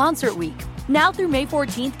presents Concert Week. Now through May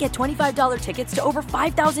 14th, get $25 tickets to over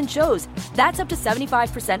 5,000 shows. That's up to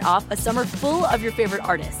 75% off a summer full of your favorite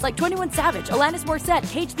artists like 21 Savage, Alanis Morissette,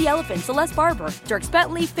 Cage the Elephant, Celeste Barber, Dierks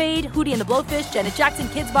Bentley, Fade, Hootie and the Blowfish, Janet Jackson,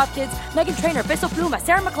 Kids Bop Kids, Meghan Trainor, Peso Pluma,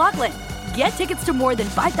 Sarah McLachlan. Get tickets to more than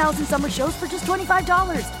 5,000 summer shows for just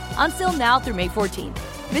 $25. Until now through May 14th.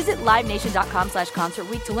 Visit LiveNation.com/Concert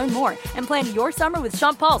Week to learn more and plan your summer with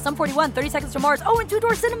Sean Paul, Sum 41, 30 Seconds to Mars, and Two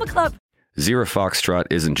Door Cinema Club. Zero Foxtrot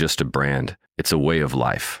isn't just a brand, it's a way of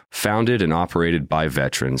life. Founded and operated by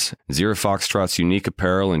veterans, Zero Foxtrot's unique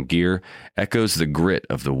apparel and gear echoes the grit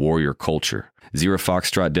of the warrior culture. Zero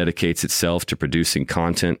Foxtrot dedicates itself to producing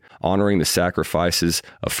content, honoring the sacrifices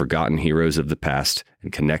of forgotten heroes of the past,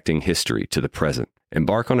 and connecting history to the present.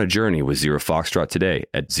 Embark on a journey with Zero Foxtrot today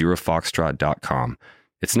at zerofoxtrot.com.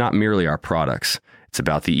 It's not merely our products, it's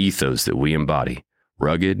about the ethos that we embody.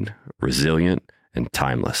 Rugged, resilient, and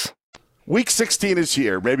timeless. Week 16 is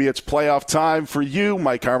here. Maybe it's playoff time for you.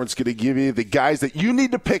 Mike Harmon's going to give you the guys that you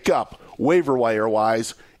need to pick up waiver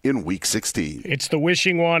wire-wise in Week 16. It's the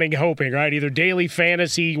wishing, wanting, hoping, right? Either daily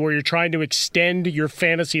fantasy where you're trying to extend your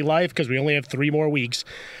fantasy life because we only have 3 more weeks,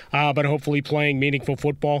 but hopefully playing meaningful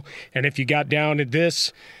football. And if you got down to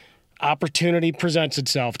this, opportunity presents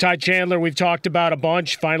itself. Ty Chandler, we've talked about a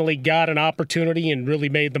bunch, finally got an opportunity and really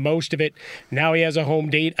made the most of it. Now he has a home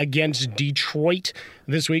date against Detroit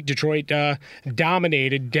this week. Detroit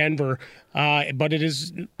dominated Denver, but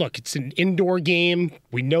it's an indoor game.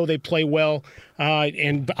 We know they play well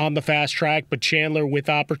and on the fast track, but Chandler with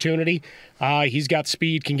opportunity. He's got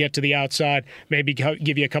speed, can get to the outside, maybe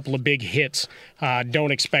give you a couple of big hits.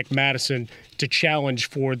 Don't expect Madison to challenge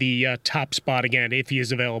for the top spot again if he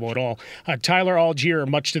is available at all. Tyler Algier,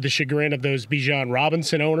 much to the chagrin of those Bijan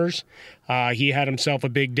Robinson owners, he had himself a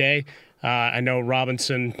big day. I know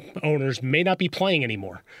Robinson owners may not be playing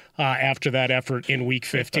anymore after that effort in Week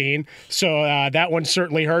 15. So that one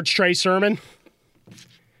certainly hurts. Trey Sermon,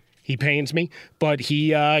 he pains me, but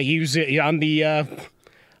he was on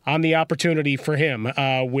the opportunity for him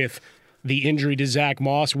with the injury to Zach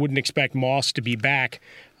Moss. Wouldn't expect Moss to be back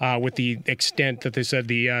with the extent that they said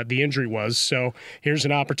the injury was. So here's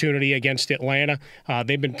an opportunity against Atlanta.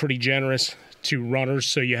 They've been pretty generous to runners,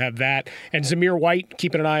 so you have that. And Zamir White,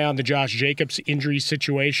 keeping an eye on the Josh Jacobs injury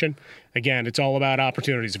situation. Again, it's all about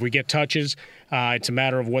opportunities. If we get touches, it's a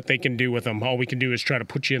matter of what they can do with them. All we can do is try to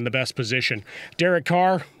put you in the best position. Derek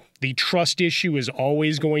Carr, the trust issue is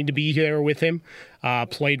always going to be there with him.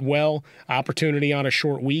 Played well. Opportunity on a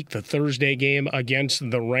short week. The Thursday game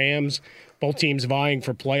against the Rams. Both teams vying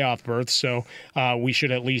for playoff berths, so we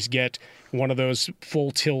should at least get one of those full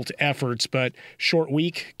tilt efforts. But short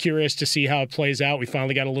week, curious to see how it plays out. We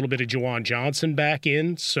finally got a little bit of Juwan Johnson back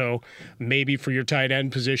in, so maybe for your tight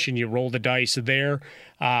end position, you roll the dice there.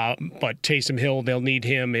 But Taysom Hill, they'll need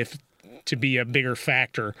him to be a bigger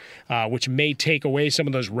factor, which may take away some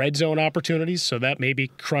of those red zone opportunities, so that may be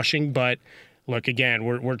crushing. But look, again,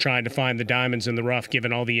 we're trying to find the diamonds in the rough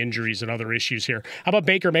given all the injuries and other issues here. How about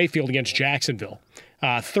Baker Mayfield against Jacksonville?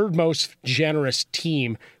 Third most generous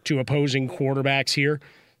team to opposing quarterbacks here.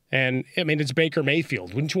 And, I mean, it's Baker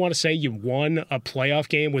Mayfield. Wouldn't you want to say you won a playoff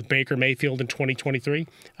game with Baker Mayfield in 2023?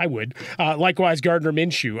 I would. Likewise, Gardner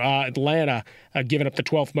Minshew. Atlanta giving up the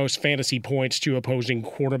 12th most fantasy points to opposing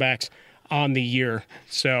quarterbacks on the year.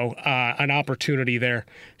 So an opportunity there.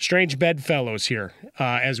 Strange bedfellows here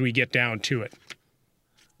as we get down to it.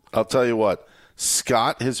 I'll tell you what.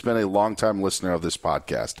 Scott has been a longtime listener of this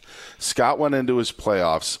podcast. Scott went into his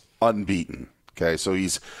playoffs unbeaten. Okay, so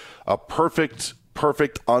he's a perfect,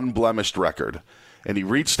 unblemished record. And he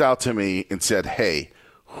reached out to me and said, hey,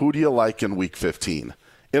 who do you like in Week 15?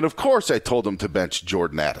 And, of course, I told him to bench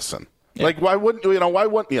Jordan Addison. Yeah. Like, why wouldn't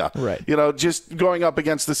you? Right. Just going up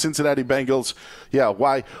against the Cincinnati Bengals,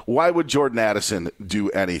 why would Jordan Addison do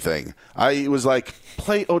anything? I was like,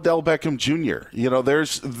 play Odell Beckham Jr.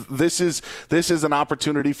 This is an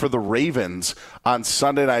opportunity for the Ravens on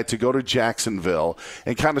Sunday night to go to Jacksonville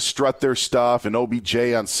and kind of strut their stuff, and OBJ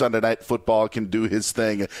on Sunday Night Football can do his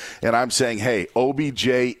thing. And I'm saying, hey, OBJ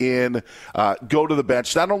in, go to the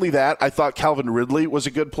bench. Not only that, I thought Calvin Ridley was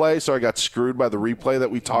a good play, so I got screwed by the replay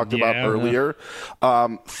that we talked about earlier.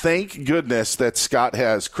 Thank goodness that Scott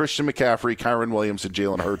has Christian McCaffrey, Kyron Williams, and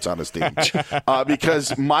Jalen Hurts on his team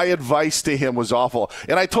because my advice to him was awful.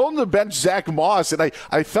 And I told him to bench Zach Moss, and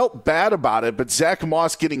I felt bad about it, but Zach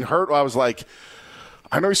Moss getting hurt, I was like,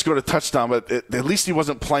 I know he scored a touchdown, but at least he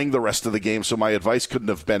wasn't playing the rest of the game, so my advice couldn't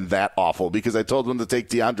have been that awful because I told him to take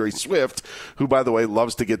DeAndre Swift, who, by the way,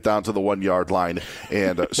 loves to get down to the 1-yard line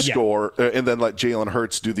and score, and then let Jalen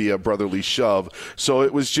Hurts do the brotherly shove. So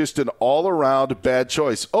it was just an all-around bad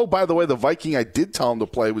choice. Oh, by the way, the Viking I did tell him to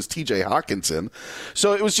play was TJ Hawkinson.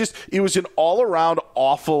 So it was an all-around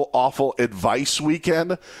awful advice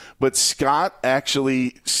weekend. But Scott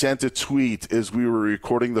actually sent a tweet as we were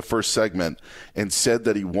recording the first segment and said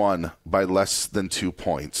that he won by less than 2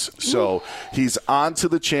 points. So he's on to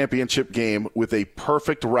the championship game with a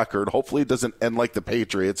perfect record. Hopefully it doesn't end like the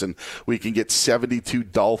Patriots and we can get 72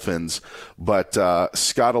 Dolphins. But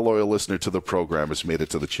Scott, a loyal listener to the program, has made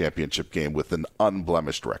it to the championship game with an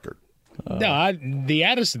unblemished record. The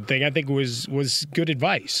Addison thing I think was good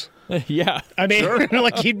advice. Yeah. I mean,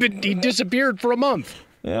 like he disappeared for a month.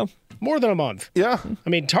 Yeah. More than a month. Yeah. I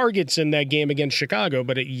mean, targets in that game against Chicago,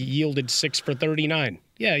 but it yielded 6 for 39.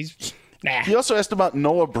 Yeah, he's nah. He also asked about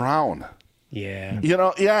Noah Brown. Yeah.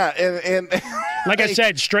 And like I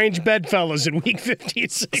said, strange bedfellows in Week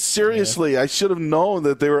 56. Seriously, I should have known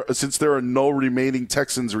that since there are no remaining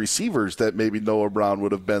Texans receivers, that maybe Noah Brown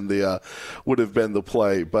would have been the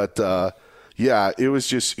play. But it was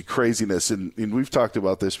just craziness, and we've talked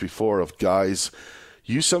about this before of guys.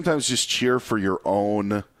 You sometimes just cheer for your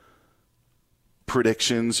own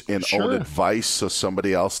predictions and own advice so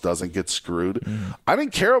somebody else doesn't get screwed. Mm. I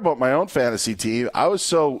didn't care about my own fantasy team. I was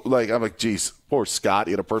so I'm like, geez, poor Scott.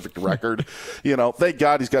 He had a perfect record. Thank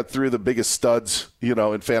God he's got 3 of the biggest studs,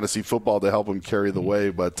 in fantasy football to help him carry the way.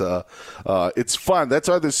 But it's fun. That's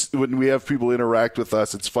why when we have people interact with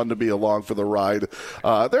us, it's fun to be along for the ride.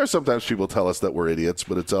 There are sometimes people tell us that we're idiots,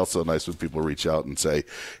 but it's also nice when people reach out and say,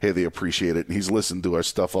 hey, they appreciate it. And he's listened to our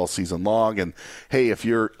stuff all season long. And, hey, if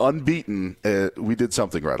you're unbeaten, we did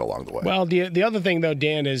something right along the way. Well, the other thing, though,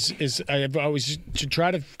 Dan, is I've always to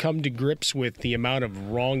try to come to grips with the amount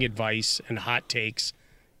of wrong advice and hot takes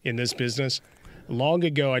in this business. Long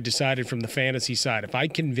ago, I decided from the fantasy side, if I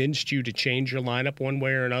convinced you to change your lineup one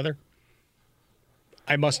way or another,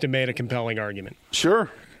 I must have made a compelling argument.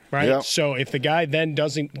 Sure. Right? Yep. So if the guy then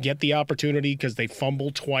doesn't get the opportunity because they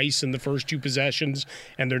fumble twice in the first 2 possessions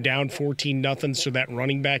and they're down 14-0, so that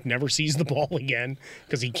running back never sees the ball again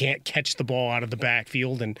because he can't catch the ball out of the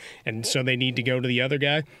backfield, and so they need to go to the other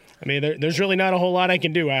guy, I mean, there's really not a whole lot I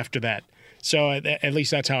can do after that. So at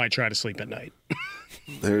least that's how I try to sleep at night.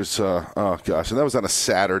 There's, oh gosh, and that was on a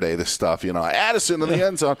Saturday, this stuff, Addison in the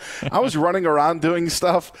end zone. I was running around doing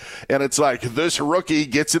stuff, and it's like, this rookie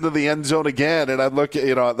gets into the end zone again, and I look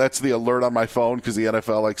at, that's the alert on my phone because the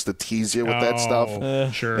NFL likes to tease you with that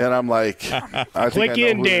stuff. Sure. And I'm like, I click think I know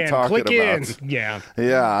in, who Dan, you're talking click about. in. Yeah.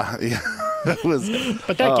 Yeah. It was,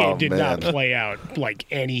 but that game did not play out like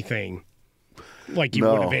anything like you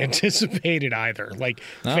would have anticipated either.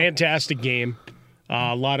 Fantastic game,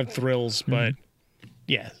 a lot of thrills, but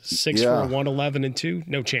yeah, 6 for 111 and 2,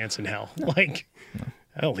 no chance in hell.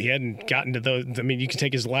 Hell, he hadn't gotten to those. I mean, you can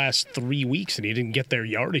take his last 3 weeks and he didn't get there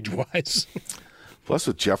yardage wise. Plus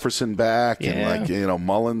with Jefferson back and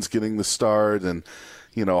Mullins getting the start and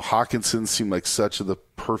Hawkinson seemed like such the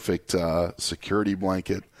perfect security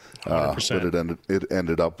blanket. But it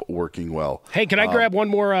ended up working well. Hey, can I grab one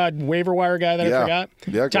more waiver wire guy that I forgot?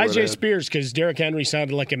 Yeah, Tajay Spears, because Derrick Henry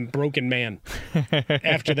sounded like a broken man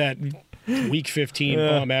after that Week 15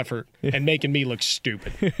 bomb effort and making me look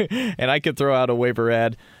stupid. And I could throw out a waiver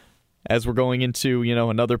ad as we're going into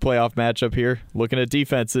another playoff matchup here. Looking at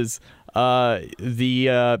defenses,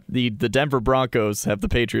 the Denver Broncos have the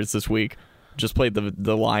Patriots this week. Just played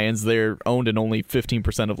the Lions. They're owned in only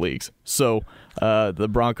 15% of leagues. So the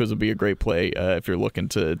Broncos would be a great play if you're looking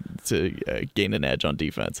to gain an edge on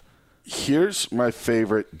defense. Here's my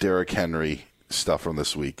favorite Derrick Henry stuff from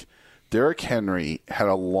this week. Derrick Henry had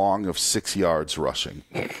a long of 6 yards rushing.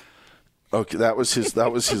 Okay, that was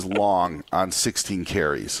his long on 16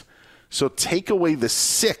 carries. So take away the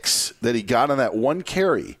 6 that he got on that one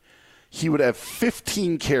carry, he would have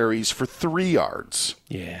 15 carries for 3 yards.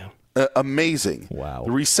 Yeah. Amazing. Wow.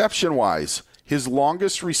 Reception-wise, his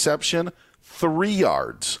longest reception, 3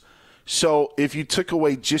 yards. So if you took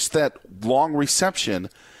away just that long reception,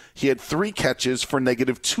 he had 3 catches for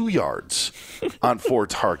 -2 yards on 4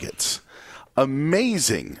 targets.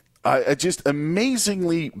 Amazing. Just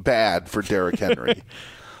amazingly bad for Derrick Henry.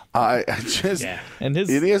 And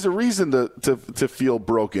he has a reason to feel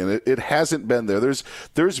broken. It hasn't been there.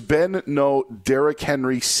 There's been no Derrick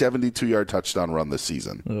Henry 72-yard touchdown run this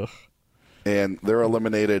season. Ugh. And they're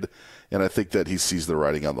eliminated, and I think that he sees the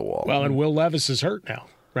writing on the wall. Well, and Will Levis is hurt now,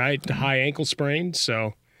 right? High ankle sprain,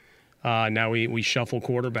 so now we shuffle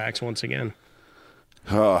quarterbacks once again.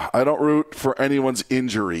 I don't root for anyone's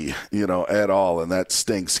injury, at all, and that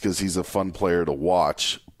stinks because he's a fun player to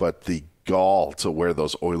watch, but the gall to wear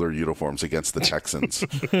those Oiler uniforms against the Texans.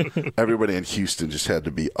 Everybody in Houston just had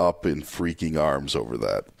to be up in freaking arms over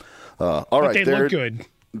that. All right, they look good.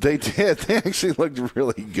 They did. They actually looked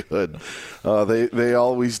really good. They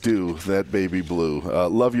always do, that baby blue.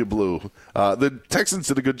 Love you, blue. The Texans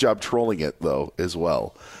did a good job trolling it, though, as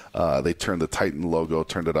well. They turned the Titan logo,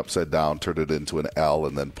 turned it upside down, turned it into an L,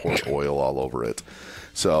 and then poured oil all over it.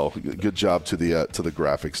 So good job to the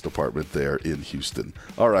graphics department there in Houston.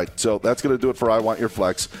 All right, so that's going to do it for I Want Your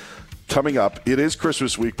Flex. Coming up, it is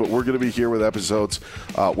Christmas week, but we're going to be here with episodes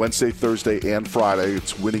Wednesday, Thursday, and Friday.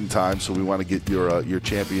 It's winning time, so we want to get your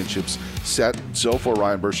championships set. So for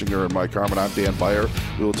Ryan Bershinger and Mike Harmon, I'm Dan Beyer.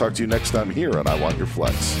 We will talk to you next time here on I Want Your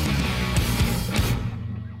Flex.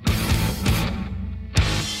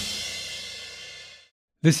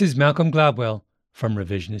 This is Malcolm Gladwell from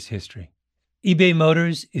Revisionist History. eBay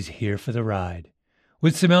Motors is here for the ride.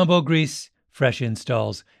 With some elbow grease, fresh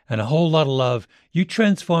installs, and a whole lot of love, you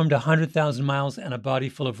transformed 100,000 miles and a body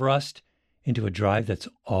full of rust into a drive that's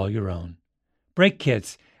all your own. Brake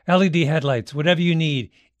kits, LED headlights, whatever you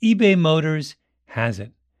need, eBay Motors has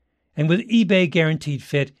it. And with eBay Guaranteed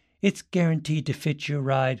Fit, it's guaranteed to fit your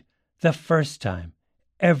ride the first time,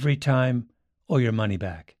 every time, or your money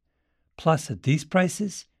back. Plus, at these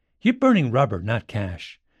prices, you're burning rubber, not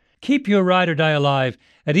cash. Keep your ride or die alive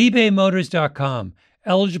at ebaymotors.com.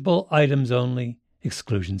 Eligible items only.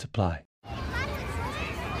 Exclusions apply.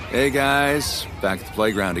 Hey, guys. Back at the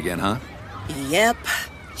playground again, huh? Yep.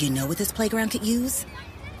 You know what this playground could use?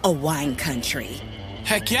 A wine country.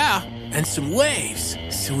 Heck yeah. And some waves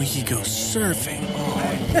so we could go surfing.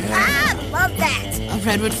 Oh, yeah. Love that. A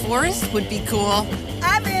redwood forest would be cool.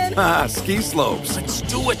 I'm in. Ski slopes. Let's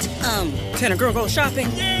do it. Can a girl go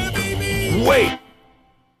shopping? Yeah, baby. Wait.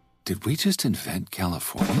 Did we just invent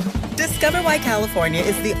California? Discover why California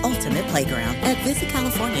is the ultimate playground at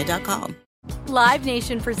visitcalifornia.com. Live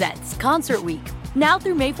Nation presents Concert Week. Now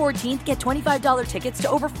through May 14th, get $25 tickets to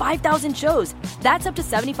over 5,000 shows. That's up to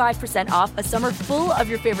 75% off a summer full of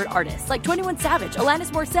your favorite artists like 21 Savage,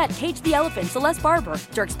 Alanis Morissette, Cage the Elephant, Celeste Barber,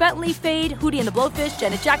 Dierks Bentley, Fade, Hootie and the Blowfish,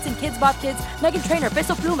 Janet Jackson, Kids Bop Kids, Meghan Trainor,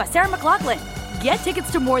 Peso Pluma, Sarah McLachlan. Get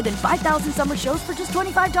tickets to more than 5,000 summer shows for just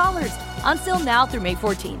 $25. Until now through May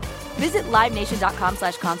 14th. Visit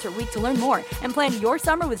LiveNation.com/Concert Week to learn more and plan your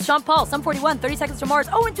summer with Sean Paul, Sum 41, 30 Seconds to Mars,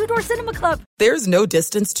 and Two Door Cinema Club. There's no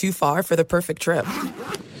distance too far for the perfect trip.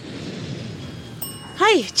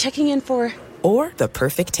 Hi, checking in for... Or the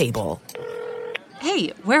perfect table. Hey,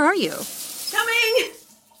 where are you? Coming!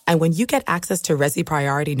 And when you get access to Resi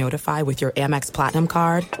Priority Notify with your Amex Platinum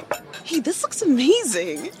card... Hey, this looks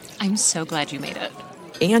amazing. I'm so glad you made it.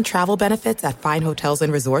 And travel benefits at fine hotels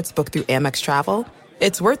and resorts booked through Amex Travel,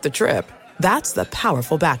 it's worth the trip. That's the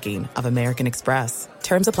powerful backing of American Express.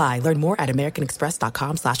 Terms apply. Learn more at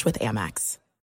americanexpress.com/withAmex.